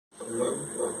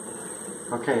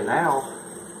Okay, now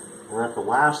we're at the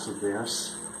last of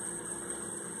this.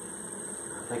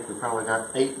 I think we probably got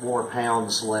 8 more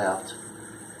pounds left.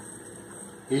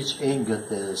 Each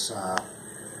ingot is a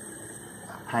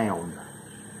pound.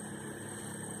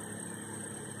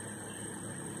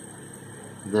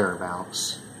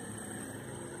 Thereabouts.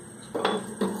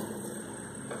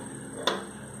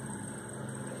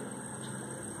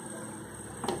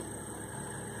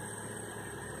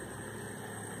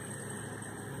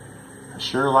 I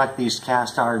sure like these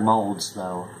cast iron molds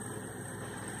though.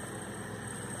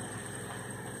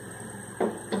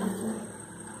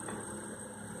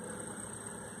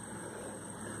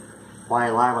 Why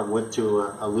Lyman went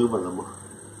to aluminum.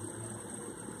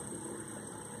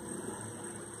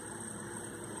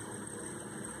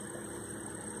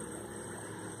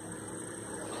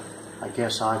 I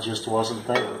guess I just wasn't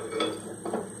there.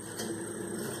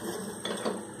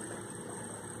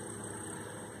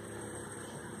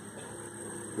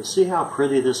 You see how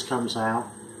pretty this comes out?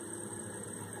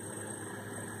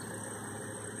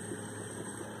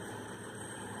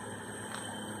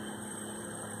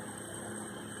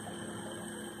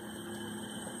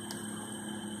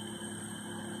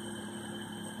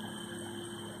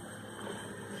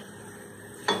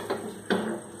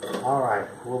 Alright,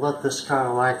 we'll let this kind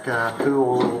of like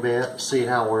cool a little bit, see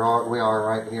how we are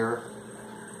right here.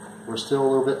 We're still a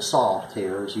little bit soft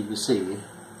here, as you can see.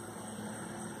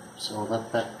 So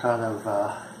let that kind of,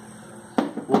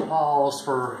 we'll pause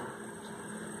for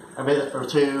a minute or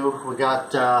two. We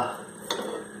got,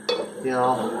 you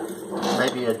know,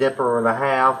 maybe a dipper and a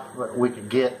half that we could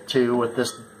get to with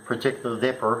this particular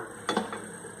dipper.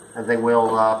 And then we'll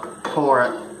pour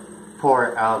it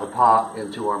out of the pot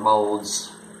into our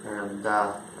molds. And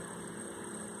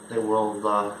then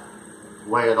we'll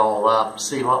weigh it all up,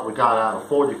 see what we got out of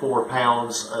 44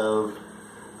 pounds of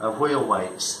wheel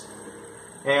weights.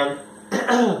 And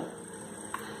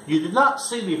you did not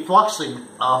see me fluxing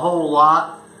a whole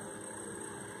lot,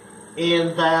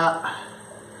 in that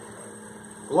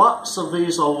lots of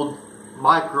these old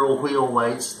micro wheel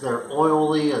weights, they're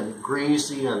oily and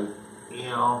greasy, and you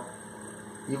know,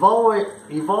 you've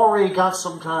already got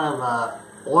some kind of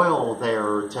oil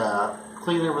there to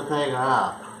clean everything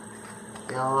up.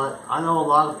 You know, I know a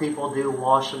lot of people do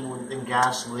wash them in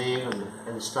gasoline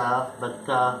and stuff, but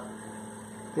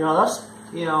you know, that's,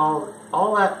 you know,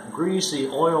 all that greasy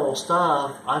oil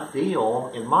stuff, I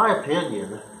feel, in my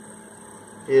opinion,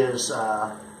 is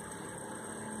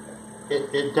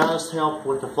it does help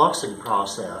with the fluxing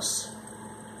process.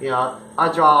 You know, I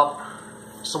drop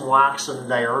some wax in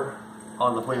there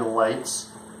on the wheel weights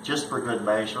just for good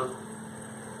measure.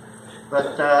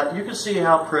 But you can see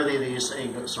how pretty these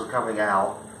ingots are coming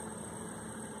out.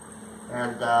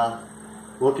 And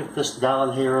we'll get this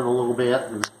down here in a little bit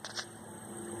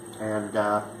and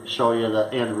show you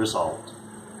the end result.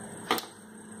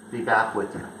 Be back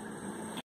with you.